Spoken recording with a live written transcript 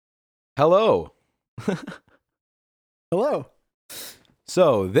Hello. Hello.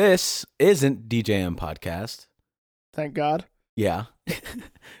 So this isn't DJM podcast. Thank God. Yeah.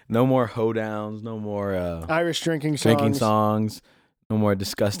 No more hoedowns, no more Irish drinking drinking songs. songs, no more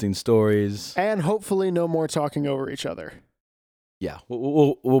disgusting stories. And hopefully no more talking over each other. Yeah,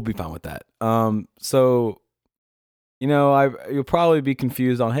 we'll be fine with that. So you'll probably be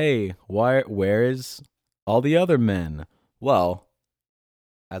confused on, hey, where is all the other men? Well,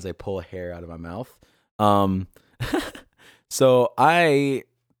 as I pull a hair out of my mouth, um, so I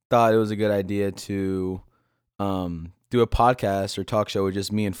thought it was a good idea to do a podcast or talk show with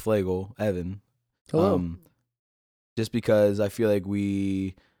just me and Flagel, Evan. Hello. Just because I feel like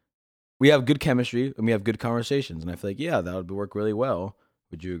we have good chemistry and we have good conversations, and I feel like that would work really well.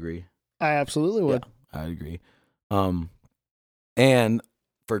 Would you agree? I absolutely would. Yeah, I agree. And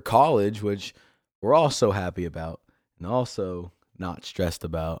for college, which we're all so happy about and also not stressed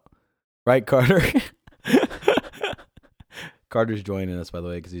about, right, Carter? Carter's joining us, by the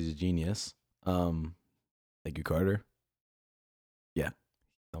way, because he's a genius. Thank you, Carter. Yeah,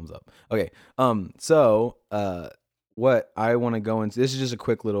 thumbs up. Okay. So what I want to go into, this is just a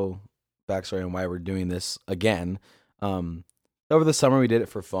quick little backstory on why we're doing this again. Over the summer we did it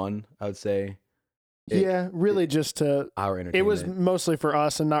for fun, I would say. Just to Our entertainment. It was mostly for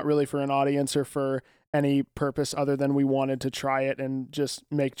us and not really for an audience or for any purpose other than we wanted to try it and just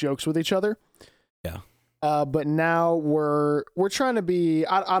make jokes with each other. Yeah. But now we're trying to be,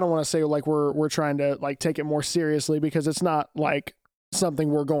 I don't want to say like we're trying to like take it more seriously, because it's not like something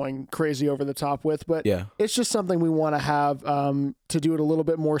we're going crazy over the top with, but it's just something we want to have to do it a little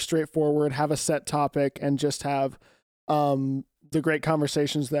bit more straightforward, have a set topic, and just have the great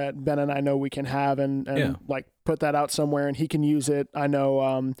conversations that Ben and I know we can have, and like put that out somewhere, and he can use it, I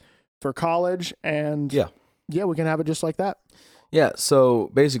know, for college, and we can have it just like that. Yeah,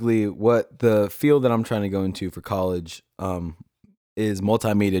 so basically what the field that I'm trying to go into for college is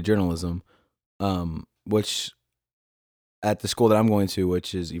multimedia journalism, which at the school that I'm going to,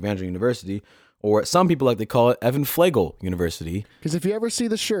 which is Evangel University, or some people like to call it Evan Flagel University. Because if you ever see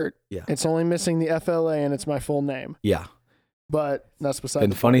the shirt, it's only missing the FLA and it's my full name. Yeah. But that's beside the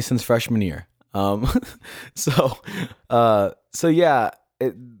point. Been funny since freshman year.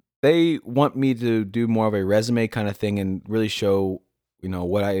 They want me to do more of a resume kind of thing and really show,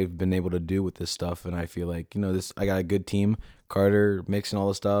 what I've been able to do with this stuff. And I feel like, I got a good team, Carter mixing all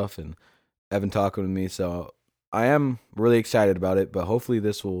the stuff and Evan talking with me. So I am really excited about it, but hopefully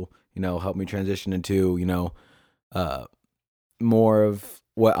this will, help me transition into, more of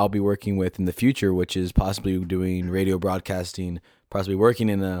what I'll be working with in the future, which is possibly doing radio broadcasting, possibly working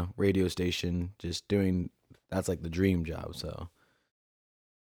in a radio station, that's like the dream job. So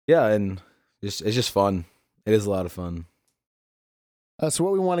yeah, and it's just fun. It is a lot of fun. So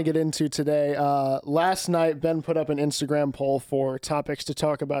what we want to get into today, last night Ben put up an Instagram poll for topics to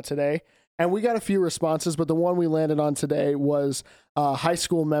talk about today, and we got a few responses, but the one we landed on today was high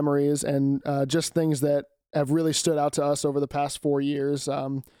school memories and just things that have really stood out to us over the past 4 years.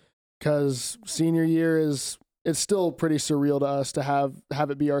 Because senior year it's still pretty surreal to us to have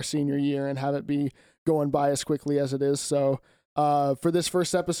it be our senior year and have it be going by as quickly as it is. So for this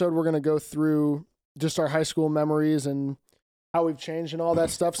first episode, we're going to go through just our high school memories and how we've changed and all that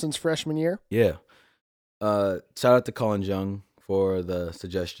stuff since freshman year. Yeah. Shout out to Colin Jung for the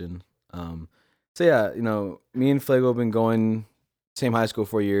suggestion. Me and Flagel have been going same high school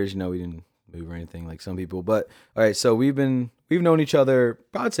 4 years. We didn't move or anything like some people, but all right. So we've known each other,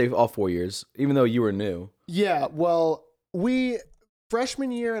 I'd say all 4 years, even though you were new. Yeah. Well,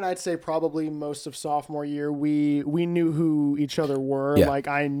 freshman year, and I'd say probably most of sophomore year, we knew who each other were. Yeah. Like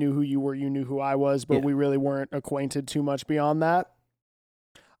I knew who you were, you knew who I was, but we really weren't acquainted too much beyond that.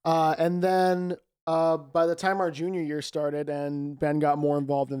 And then by the time our junior year started and Ben got more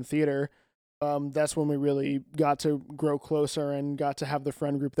involved in theater, that's when we really got to grow closer and got to have the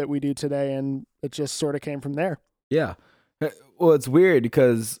friend group that we do today, and it just sort of came from there. Yeah. Well, it's weird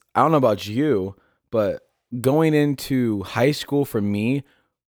because I don't know about you, but going into high school for me,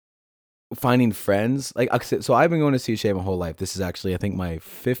 finding friends, so I've been going to CHA my whole life. This is actually, I think, my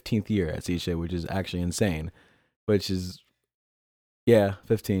 15th year at CHA, which is actually insane, 15.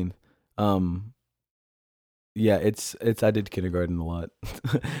 I did kindergarten a lot.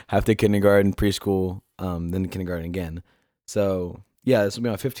 Half the kindergarten, preschool, then kindergarten again. So yeah, this will be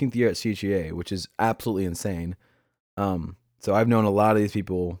my 15th year at CHA, which is absolutely insane. So I've known a lot of these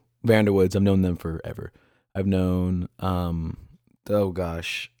people, Vanderwoods, I've known them forever. I've known, I've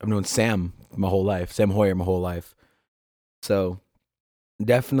known Sam my whole life, Sam Hoyer my whole life. So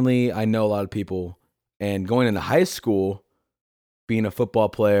definitely I know a lot of people, and going into high school, being a football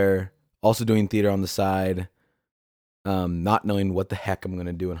player, also doing theater on the side, not knowing what the heck I'm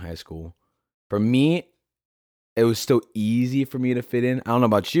gonna do in high school. For me, it was still easy for me to fit in. I don't know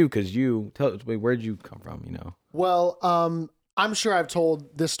about you, because where'd you come from? Well, I'm sure I've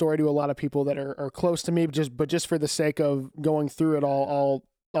told this story to a lot of people that are close to me, but just for the sake of going through it all,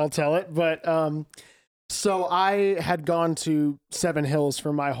 I'll tell it. But so I had gone to Seven Hills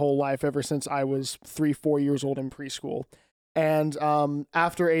for my whole life ever since I was 3-4 years old in preschool. And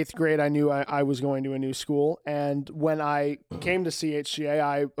after 8th grade, I knew I was going to a new school. And when I came to CHGA,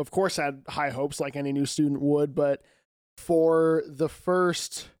 I, of course, had high hopes like any new student would. But for the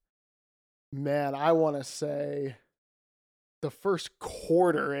first, I want to say the first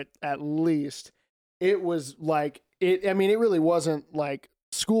quarter at least, it was like, it really wasn't like,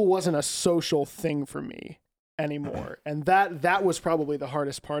 school wasn't a social thing for me anymore. And that was probably the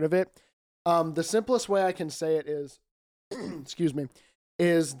hardest part of it. The simplest way I can say it is, excuse me,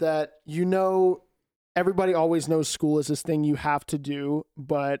 is that, everybody always knows school is this thing you have to do,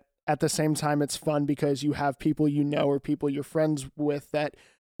 but at the same time, it's fun because you have people or people you're friends with that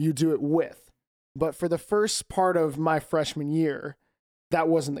you do it with. But for the first part of my freshman year, that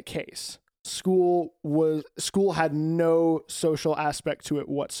wasn't the case. School had no social aspect to it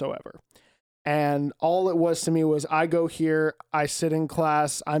whatsoever. And all it was to me was, I go here, I sit in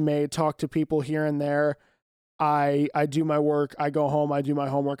class, I may talk to people here and there, I do my work, I go home, I do my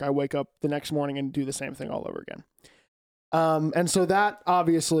homework, I wake up the next morning and do the same thing all over again. And so that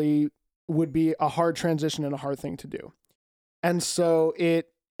obviously would be a hard transition and a hard thing to do. And so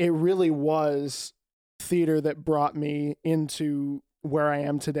it really was theater that brought me into where I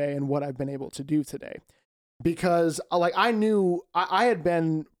am today and what I've been able to do today. Because like, I knew I had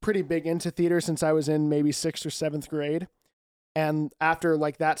been pretty big into theater since I was in maybe 6th or 7th grade. And after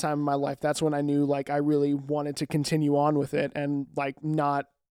like that time in my life, that's when I knew like I really wanted to continue on with it and like not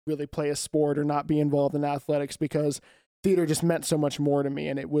really play a sport or not be involved in athletics, because theater just meant so much more to me.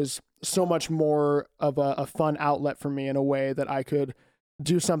 And it was so much more of a fun outlet for me in a way that I could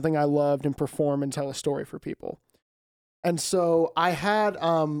do something I loved and perform and tell a story for people. And so I had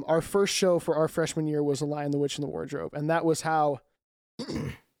our first show for our freshman year was A Lion, the Witch, and the Wardrobe. And that was how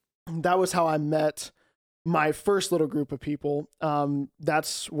I met my first little group of people.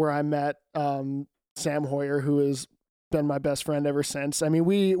 That's where I met Sam Hoyer, who has been my best friend ever since. I mean,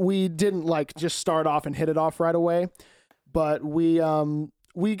 we didn't like just start off and hit it off right away, but we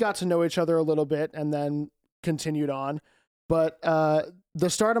got to know each other a little bit and then continued on. But the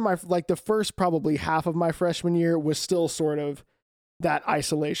start of the first probably half of my freshman year was still sort of that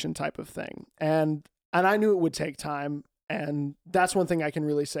isolation type of thing. And I knew it would take time. And that's one thing I can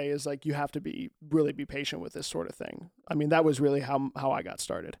really say is like, you have to really be patient with this sort of thing. I mean, that was really how I got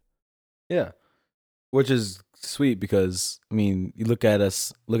started. Yeah. Which is sweet because, I mean, you look at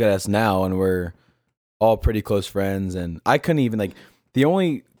us now and we're all pretty close friends. And I couldn't even like, the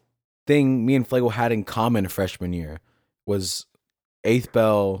only thing me and Flagle had in common freshman year was 8th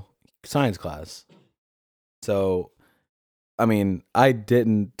bell science class. So, I mean, I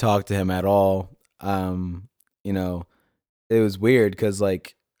didn't talk to him at all. It was weird because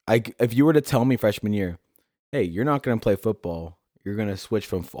like if you were to tell me freshman year, hey, you're not going to play football, you're going to switch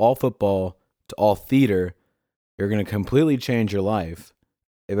from all football to all theater, you're going to completely change your life.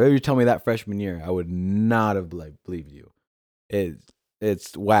 If ever you tell me that freshman year, I would not have believed you.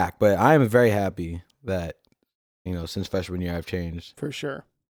 It's whack, but I am very happy that since freshman year I've changed. For sure.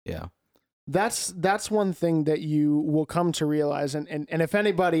 Yeah. That's one thing that you will come to realize. And if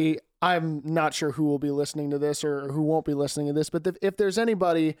anybody, I'm not sure who will be listening to this or who won't be listening to this, but if there's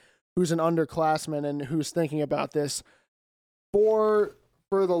anybody who's an underclassman and who's thinking about this, for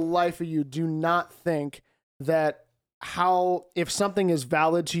the life of you, do not think that if something is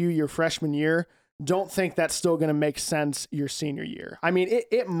valid to you your freshman year, don't think that's still going to make sense your senior year. I mean,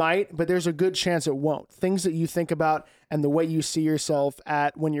 it might, but there's a good chance it won't. Things that you think about and the way you see yourself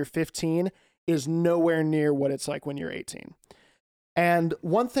at when you're 15 is nowhere near what it's like when you're 18. And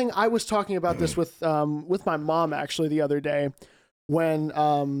one thing, I was talking about this with my mom actually the other day when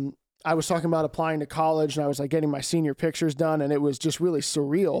I was talking about applying to college and I was like getting my senior pictures done and it was just really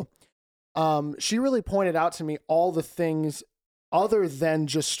surreal. She really pointed out to me all the things other than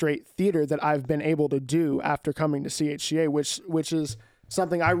just straight theater that I've been able to do after coming to CHGA, which is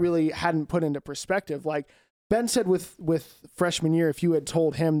something I really hadn't put into perspective. Like Ben said with freshman year, if you had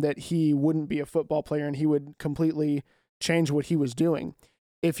told him that he wouldn't be a football player and he would completely change what he was doing,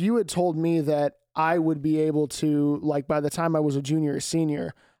 if you had told me that I would be able to, like, by the time I was a junior or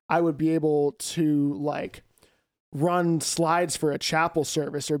senior, I would be able to like run slides for a chapel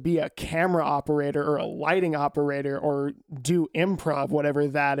service or be a camera operator or a lighting operator or do improv, whatever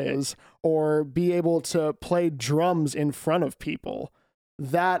that is, or be able to play drums in front of people.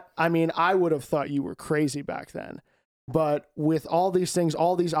 That, I mean, I would have thought you were crazy back then. But with all these things,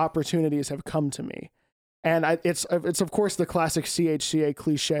 all these opportunities have come to me. And it's of course the classic CHCA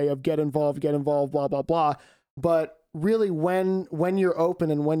cliche of get involved, blah, blah, blah. But really when you're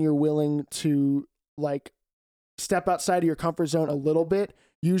open and when you're willing to like step outside of your comfort zone a little bit,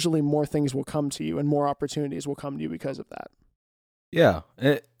 usually more things will come to you and more opportunities will come to you because of that. Yeah.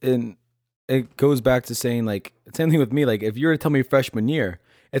 And it goes back to saying, like, same thing with me. Like, if you were to tell me freshman year,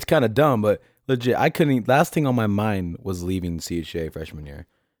 it's kind of dumb, but legit, I couldn't, last thing on my mind was leaving CHA freshman year.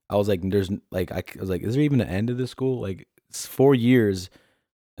 I was like, I was like, is there even an end to this school? Like, it's 4 years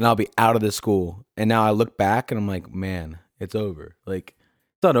and I'll be out of this school. And now I look back and I'm like, man, it's over. Like,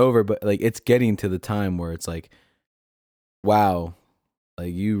 it's not over, but like, it's getting to the time where it's like, wow,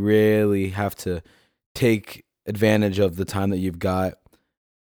 like, you really have to take advantage of the time that you've got.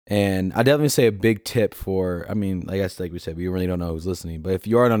 And I definitely say a big tip for, I mean, I guess like we said, we really don't know who's listening, but if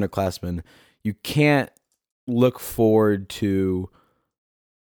you are an underclassman, you can't look forward to,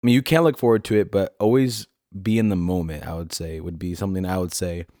 I mean, you can look forward to it, but always be in the moment, I would say, would be something I would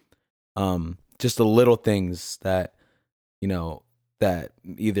say. Just the little things that, you know, that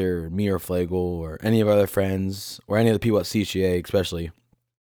either me or Flagel or any of our other friends or any of the people at CHA especially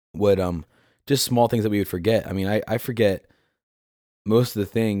would, just small things that we would forget. I mean, I forget most of the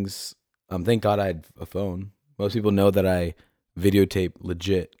things. Thank God I had a phone. Most people know that I videotape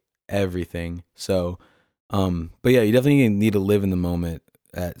legit everything. So, but yeah, you definitely need to live in the moment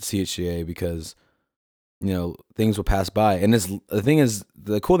at CHCA because, you know, things will pass by. And the thing is,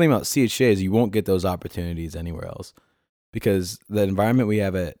 the cool thing about CHCA is you won't get those opportunities anywhere else because the environment we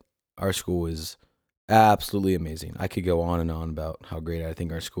have at our school is absolutely amazing. I could go on and on about how great I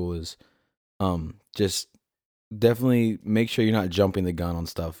think our school is. Just definitely make sure you're not jumping the gun on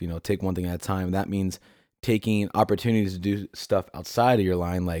stuff. You know, take one thing at a time. That means taking opportunities to do stuff outside of your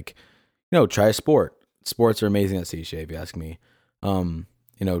line, like, you know, try a sport. Sports are amazing at CHA, if you ask me.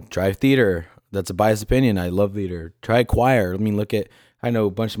 You know, try theater. That's a biased opinion. I love theater. Try choir. I mean, I know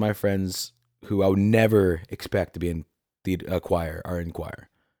a bunch of my friends who I would never expect to be in choir are in choir.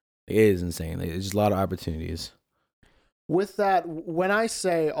 It is insane. There's just a lot of opportunities. With that, when I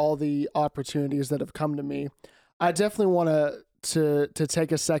say all the opportunities that have come to me, I definitely want to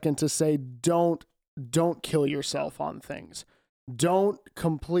take a second to say don't kill yourself on things. Don't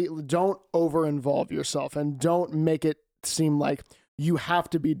over involve yourself and don't make it seem like you have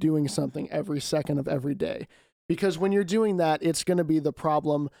to be doing something every second of every day. Because when you're doing that, it's going to be the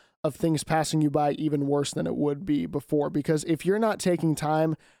problem of things passing you by even worse than it would be before. Because if you're not taking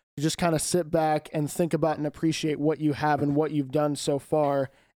time to just kind of sit back and think about and appreciate what you have and what you've done so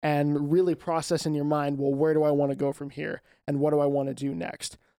far and really process in your mind, well, where do I want to go from here? And what do I want to do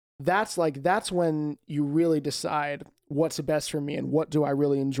next? That's when you really decide what's best for me and what do I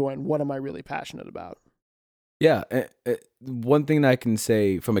really enjoy and what am I really passionate about. Yeah. One thing that I can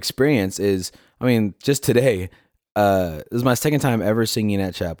say from experience is, I mean, just today, this is my second time ever singing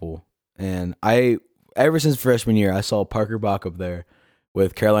at chapel. And ever since freshman year, I saw Parker Bach up there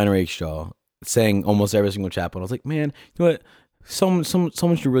with Carolina Rakestraw sang almost every single chapel. And I was like, man, you know what? Someone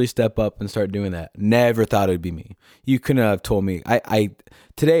should really step up and start doing that. Never thought it would be me. You couldn't have told me. I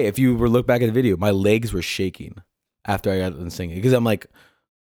today, if you were look back at the video, my legs were shaking after I got done singing because I'm like,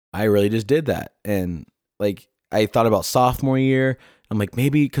 I really just did that. And like, I thought about sophomore year. I'm like,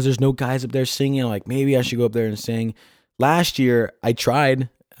 maybe because there's no guys up there singing, I'm like, maybe I should go up there and sing. Last year, I tried.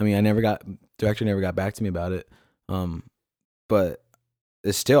 I mean, director never got back to me about it. But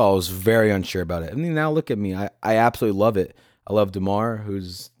it's still, I was very unsure about it. I mean, now look at me. I absolutely love it. I love DeMar,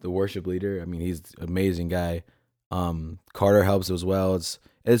 who's the worship leader. I mean, he's an amazing guy. Carter helps as well.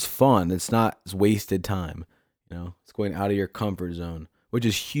 It's fun. It's wasted time. You know, it's going out of your comfort zone, which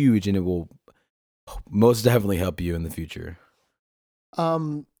is huge, and it will most definitely help you in the future.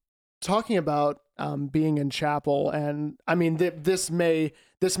 Talking about being in chapel, and I mean, this may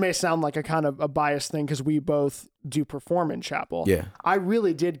sound like a kind of a biased thing because we both do perform in chapel. Yeah, I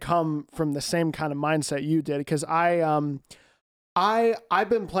really did come from the same kind of mindset you did because I've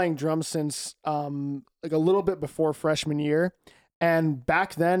been playing drums since like a little bit before freshman year, and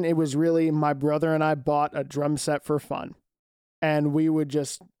back then it was really my brother and I bought a drum set for fun, and we would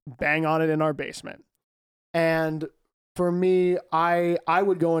just bang on it in our basement. And for me, I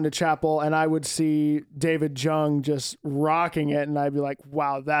would go into chapel and I would see David Jung just rocking it, and I'd be like,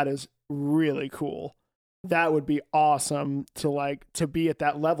 wow, that is really cool. That would be awesome to be at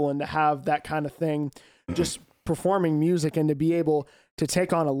that level and to have that kind of thing just performing music and to be able to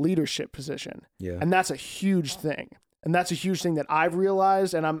take on a leadership position. Yeah. And that's a huge thing. And that's a huge thing that I've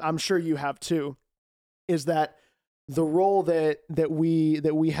realized, and I'm sure you have too, is that the role that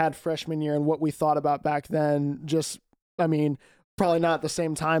we had freshman year and what we thought about back then, just, I mean, probably not at the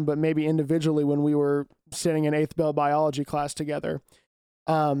same time, but maybe individually when we were sitting in 8th Bell biology class together,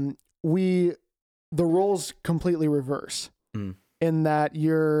 the roles completely reverse in that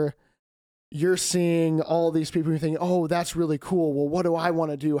you're seeing all these people, you're thinking, oh, that's really cool. Well, what do I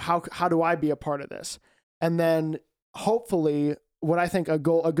want to do? How do I be a part of this? And then hopefully what I think a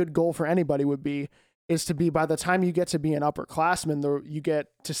good goal for anybody would be is to be, by the time you get to be an upperclassman, you get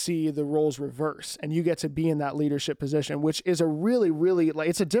to see the roles reverse and you get to be in that leadership position, which is a really, really, like,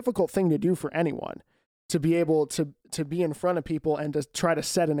 it's a difficult thing to do for anyone, to be able to be in front of people and to try to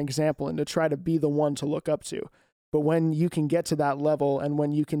set an example and to try to be the one to look up to. But when you can get to that level and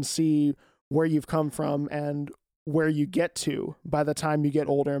when you can see where you've come from and where you get to by the time you get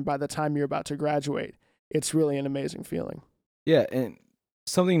older and by the time you're about to graduate, it's really an amazing feeling. Yeah, and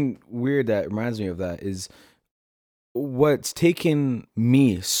something weird that reminds me of that is what's taken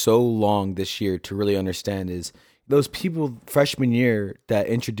me so long this year to really understand is those people freshman year that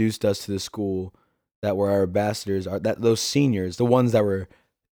introduced us to the school, that were our ambassadors, those seniors, the ones that were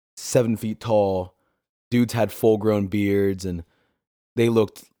 7 feet tall, dudes had full grown beards and they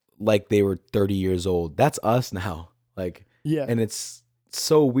looked like they were 30 years old. That's us now. Like, yeah. And it's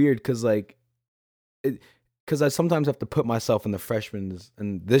so weird because I sometimes have to put myself in the freshmen's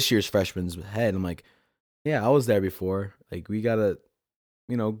and this year's freshmen's head. I'm like, yeah, I was there before. Like, we gotta,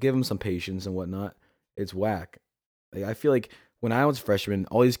 give them some patience and whatnot. It's whack. Like, I feel like when I was a freshman,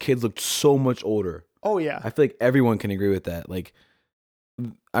 all these kids looked so much older. Oh yeah. I feel like everyone can agree with that. Like,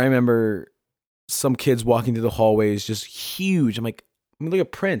 I remember some kids walking through the hallways just huge. I'm like, look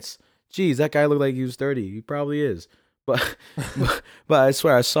at Prince. Geez, that guy looked like he was 30. He probably is. But I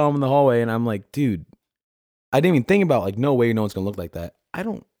swear, I saw him in the hallway and I'm like, dude, I didn't even think about, like, no way no one's going to look like that.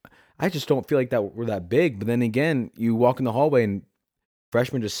 I just don't feel like that we're that big. But then again, you walk in the hallway and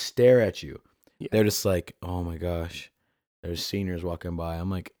freshmen just stare at you. Yeah. They're just like, oh my gosh, there's seniors walking by. I'm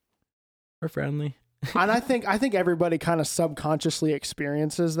like, we're friendly. And I think everybody kind of subconsciously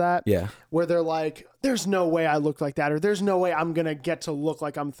experiences that. Yeah. Where they're like, there's no way I look like that, or there's no way I'm going to get to look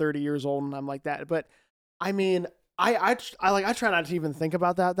like I'm 30 years old and I'm like that. But I mean, I try not to even think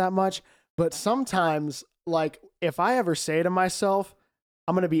about that much, but sometimes, like, if I ever say to myself,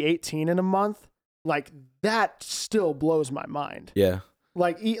 I'm going to be 18 in a month, like, that still blows my mind. Yeah.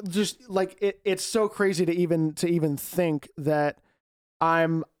 Like, just like it's so crazy to even think that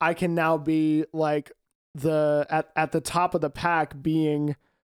I can now be like at the top of the pack, being,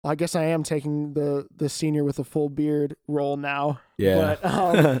 I guess I am taking the senior with a full beard role now. Yeah.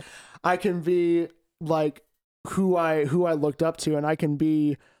 But I can be like who I looked up to, and I can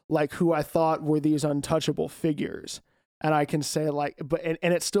be like who I thought were these untouchable figures. And I can say, like, but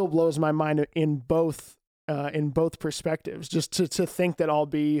and it still blows my mind in both perspectives, just to think that I'll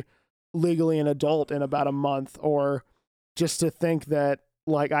be legally an adult in about a month, or just to think that,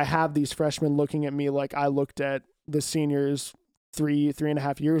 like, I have these freshmen looking at me like I looked at the seniors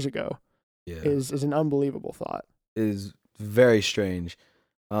 3.5 years ago. Yeah. is an unbelievable thought. It is very strange.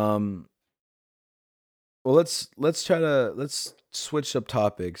 Well, let's switch up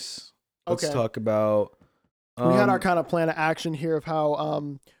topics. Let's talk about. We had our kind of plan of action here of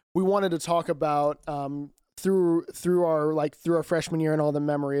how we wanted to talk about through our freshman year and all the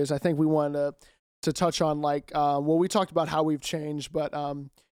memories. I think we wanted to touch on, like, we talked about how we've changed, but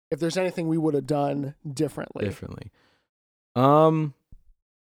if there's anything we would have done differently.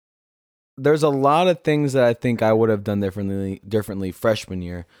 There's a lot of things that I think I would have done differently freshman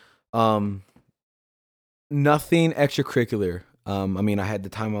year. Nothing extracurricular. I mean, I had the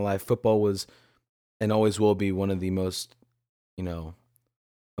time of my life. Football was and always will be one of the most,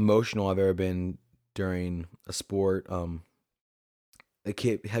 emotional I've ever been during a sport.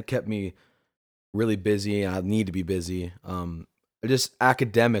 It had kept me really busy, and I need to be busy. Just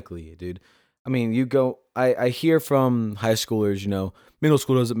academically, dude. I mean, I hear from high schoolers, middle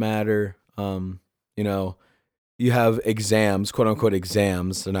school doesn't matter. You have exams, quote unquote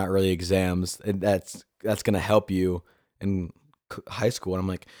exams. They're not really exams, and that's gonna help you in high school. And I'm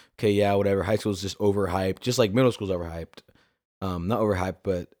like, okay, yeah, whatever. High school is just overhyped, just like middle school's overhyped. Not overhyped,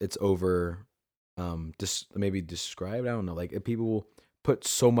 but it's over. Just maybe described. I don't know. Like, if people put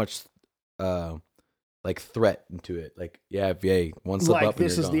so much, like, threat into it. Like, yeah, one slip like, up, and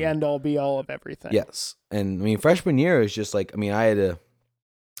this you're is gone. the end all be all of everything. Yes, and I mean, freshman year is just like, I mean, I had to.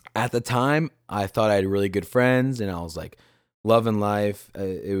 At the time, I thought I had really good friends, and I was like loving life.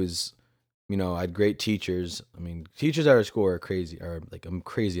 It was I had great teachers. I mean, teachers at our school are crazy, are like I'm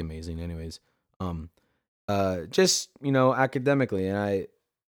crazy amazing. Anyways, um, just academically, and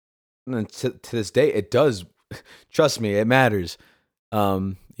to this day, it does. Trust me, it matters.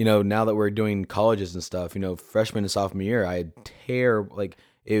 Now that we're doing colleges and stuff, freshman and sophomore year, I had like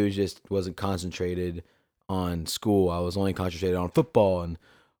it was just wasn't concentrated on school. I was only concentrated on football, and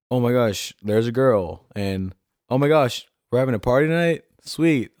oh my gosh, there's a girl, and oh my gosh, we're having a party tonight.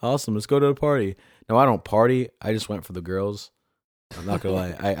 Sweet, awesome, let's go to a party. No, I don't party. I just went for the girls. I'm not gonna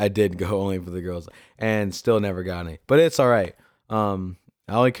lie, I did go only for the girls, and still never got any. But it's all right. I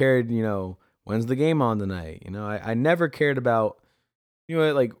only cared, when's the game on tonight? I never cared about,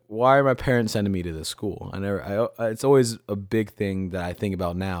 like why are my parents sending me to this school? It's always a big thing that I think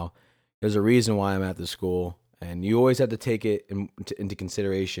about now. There's a reason why I'm at this school, and you always have to take it into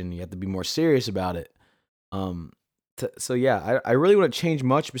consideration. You have to be more serious about it. So yeah, I really wouldn't change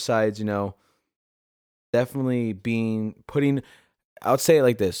much besides, definitely I would say it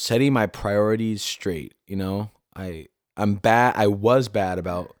like this, setting my priorities straight. I'm bad. I was bad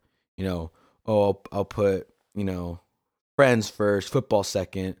about, I'll put, friends first, football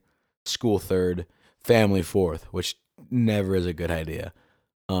second, school third, family fourth, which never is a good idea.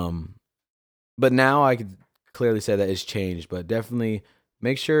 But now I could clearly say that it's changed, but definitely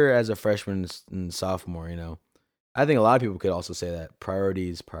make sure as a freshman and sophomore, I think a lot of people could also say that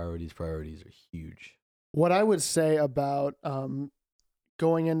priorities are huge. What I would say about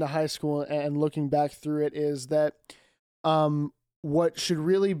going into high school and looking back through it is that what should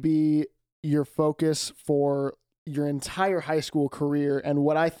really be your focus for your entire high school career, and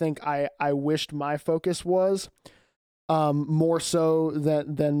what I think I wished my focus was more so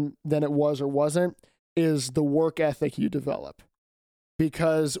than it was or wasn't, is the work ethic you develop.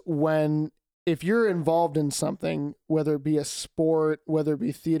 Because if you're involved in something, whether it be a sport, whether it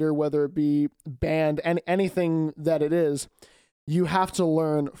be theater, whether it be band, and anything that it is, you have to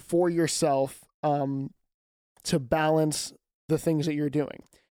learn for yourself to balance the things that you're doing,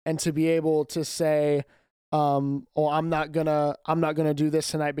 and to be able to say, I'm not gonna do this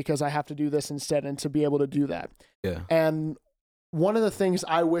tonight because I have to do this instead, and to be able to do that. Yeah. And one of the things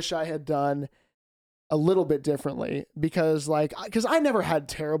I wish I had done a little bit differently, because I never had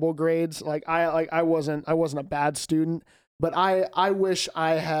terrible grades. I wasn't a bad student, but I wish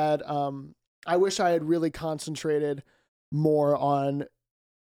I had really concentrated more on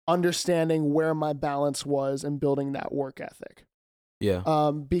understanding where my balance was and building that work ethic. Yeah.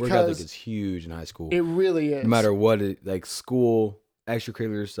 Because work ethic is huge in high school. It really is. No matter what, like school,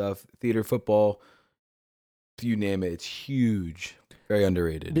 extracurricular stuff, theater, football, you name it, it's huge. Very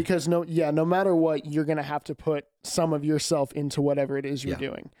underrated. Because no matter what, you're gonna have to put some of yourself into whatever it is you're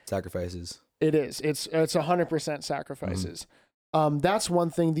doing. Sacrifices. It is. It's 100% sacrifices. That's one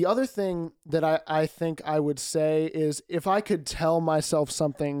thing. The other thing that I think I would say is, if I could tell myself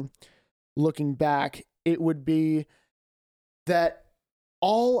something looking back, it would be that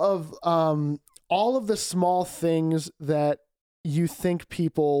all of the small things that you think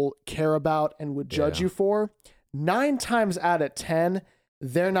people care about and would judge you for, 9 times out of 10,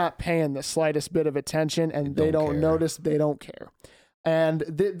 they're not paying the slightest bit of attention, and they don't notice, they don't care. And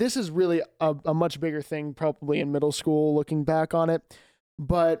this is really a much bigger thing probably in middle school, looking back on it.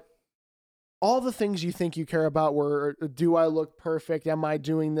 But all the things you think you care about were, do I look perfect? Am I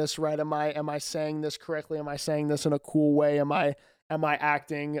doing this right? Am I saying this correctly? Am I saying this in a cool way? Am I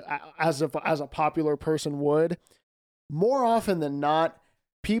acting as a popular person would? More often than not,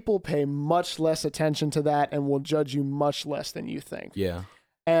 people pay much less attention to that and will judge you much less than you think. Yeah.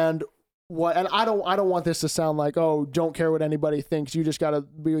 And I don't want this to sound like, oh, don't care what anybody thinks, you just got to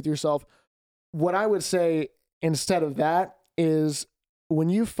be with yourself. What I would say instead of that is, when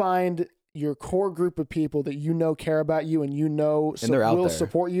you find your core group of people that care about you and will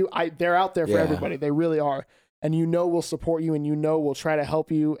support you, they're out there for everybody. They really are. And will support you and will try to help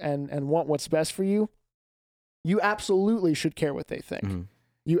you and want what's best for you. You absolutely should care what they think. Mm-hmm.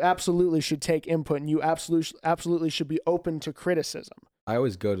 You absolutely should take input, and you absolutely should be open to criticism. I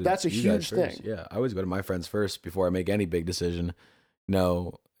always go to that's a huge thing. Yeah, I always go to my friends first before I make any big decision.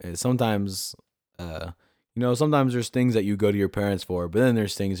 Sometimes, sometimes there's things that you go to your parents for, but then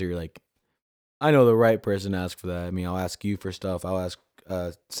there's things that you're like, I know the right person to ask for that. I mean, I'll ask you for stuff. I'll ask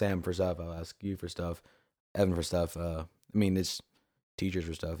Sam for stuff. I'll ask you for stuff. Evan for stuff. It's teachers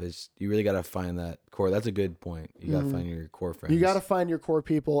for stuff. You really got to find that core. That's a good point. You got to find your core friends. You got to find your core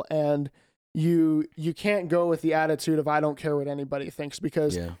people, and you can't go with the attitude of, I don't care what anybody thinks,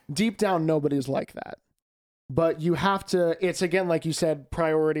 because deep down nobody's like that. But you have to, it's again, like you said,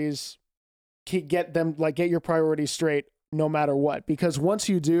 priorities. Get your priorities straight no matter what, because once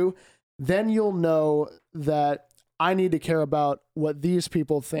you do, then you'll know that I need to care about what these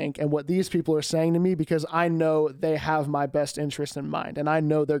people think and what these people are saying to me, because I know they have my best interest in mind and I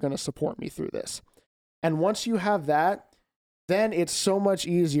know they're going to support me through this. And once you have that, then it's so much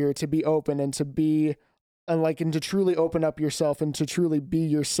easier to be open and to be and to truly open up yourself and to truly be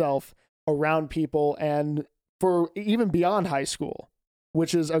yourself around people, and for even beyond high school,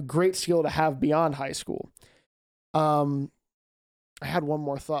 which is a great skill to have beyond high school. I had one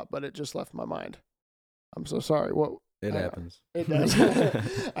more thought, but it just left my mind. I'm so sorry. What? It happens. It does.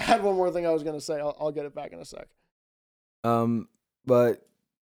 I had one more thing I was going to say. I'll get it back in a sec. But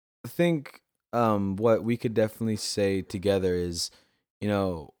I think what we could definitely say together is,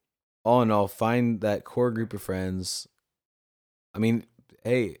 all in all, find that core group of friends. I mean,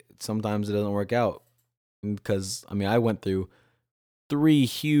 hey, sometimes it doesn't work out because, I went through 3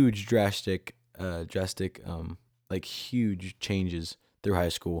 huge drastic, huge changes through high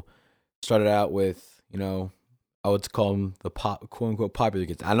school. Started out with, I would call them the quote unquote popular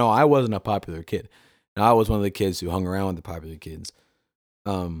kids. I know I wasn't a popular kid. Now, I was one of the kids who hung around with the popular kids,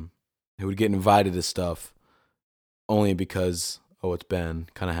 who would get invited to stuff only because, it's Ben,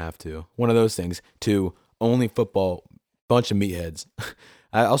 kind of have to. One of those things. To only football, bunch of meatheads.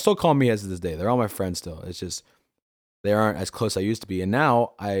 I'll still call them meatheads to this day. They're all my friends still. It's just they aren't as close as I used to be. And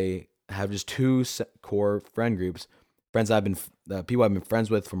now I have just 2 core friend groups, friends people I've been friends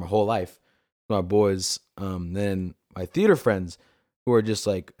with for my whole life, my boys. Then my theater friends, who are just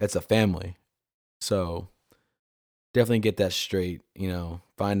like, it's a family. So definitely get that straight.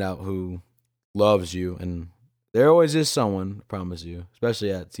 Find out who loves you, and there always is someone, I promise you,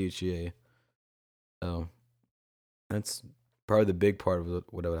 especially at CHEA. So that's probably the big part of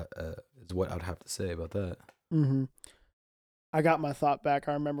what I would have to say about that. Mm-hmm. I got my thought back.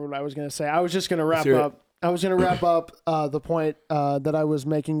 I remember what I was going to say. I was just going to wrap up. I was going to wrap up the point that I was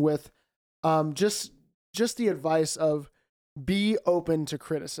making with just the advice of be open to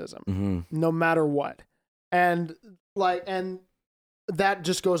criticism, no matter what, and that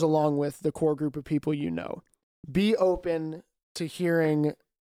just goes along with the core group of people. Be open to hearing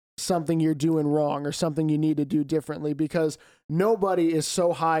something you're doing wrong or something you need to do differently, because nobody is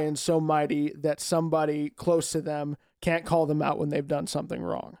so high and so mighty that somebody close to them can't call them out when they've done something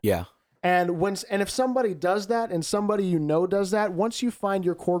wrong. Yeah. And if somebody does that, and somebody does that, once you find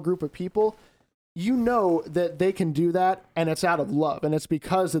your core group of people, that they can do that, and it's out of love, and it's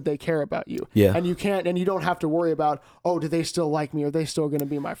because that they care about you. Yeah. And you don't have to worry about, do they still like me? Are they still going to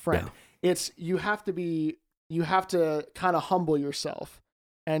be my friend? Yeah. You have to kind of humble yourself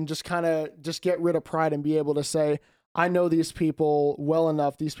and just get rid of pride and be able to say, I know these people well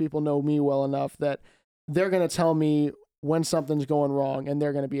enough. These people know me well enough that they're going to tell me when something's going wrong, and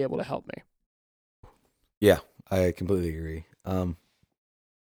they're going to be able to help me. Yeah, I completely agree.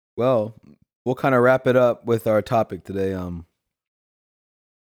 Well, we'll kind of wrap it up with our topic today.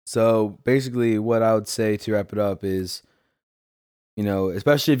 So basically what I would say to wrap it up is,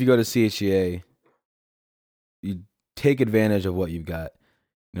 especially if you go to CHEA, you take advantage of what you've got.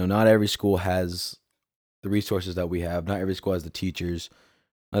 Not every school has the resources that we have. Not every school has the teachers.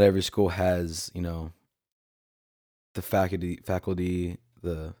 Not every school has, the faculty,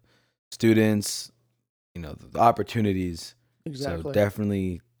 the students, the opportunities. Exactly. So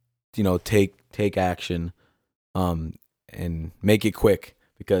definitely, take action, and make it quick,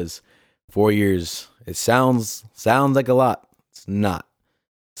 because 4 years, it sounds like a lot. It's not,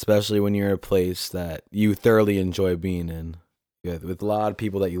 especially when you're in a place that you thoroughly enjoy being in, with a lot of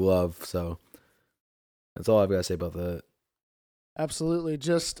people that you love. So that's all I've got to say about that. Absolutely.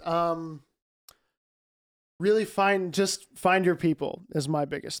 Just really find your people is my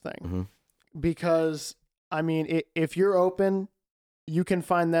biggest thing. Mm-hmm. Because if you're open, you can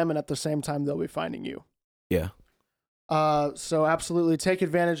find them, and at the same time they'll be finding you. Yeah. So absolutely take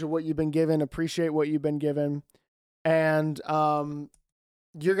advantage of what you've been given, appreciate what you've been given, and there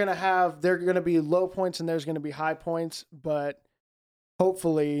are going to be low points and there's going to be high points, but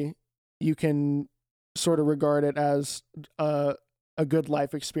hopefully you can sort of regard it as a good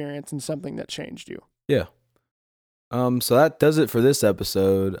life experience and something that changed you. Yeah. So that does it for this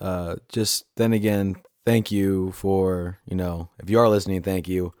episode. Just then again, thank you for, if you are listening, thank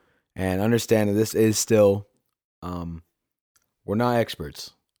you. And understand that this is still, we're not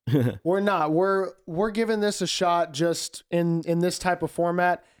experts. We're not. We're giving this a shot just in this type of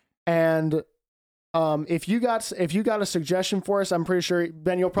format. And if you got a suggestion for us, I'm pretty sure,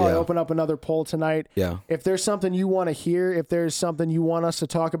 Ben, you'll probably open up another poll tonight. Yeah. If there's something you want to hear, if there's something you want us to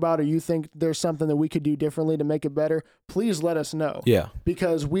talk about, or you think there's something that we could do differently to make it better, please let us know. Yeah.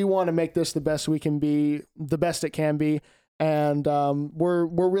 Because we want to make this the best it can be. and we're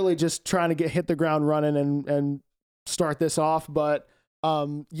really just trying to hit the ground running and start this off. But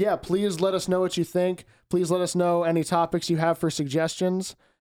yeah, please let us know what you think. Please let us know any topics you have for suggestions,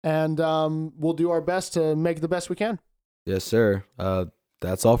 and we'll do our best to make the best we can. Yes, sir.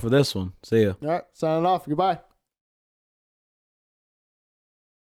 That's all for this one. See ya. All right, signing off. Goodbye.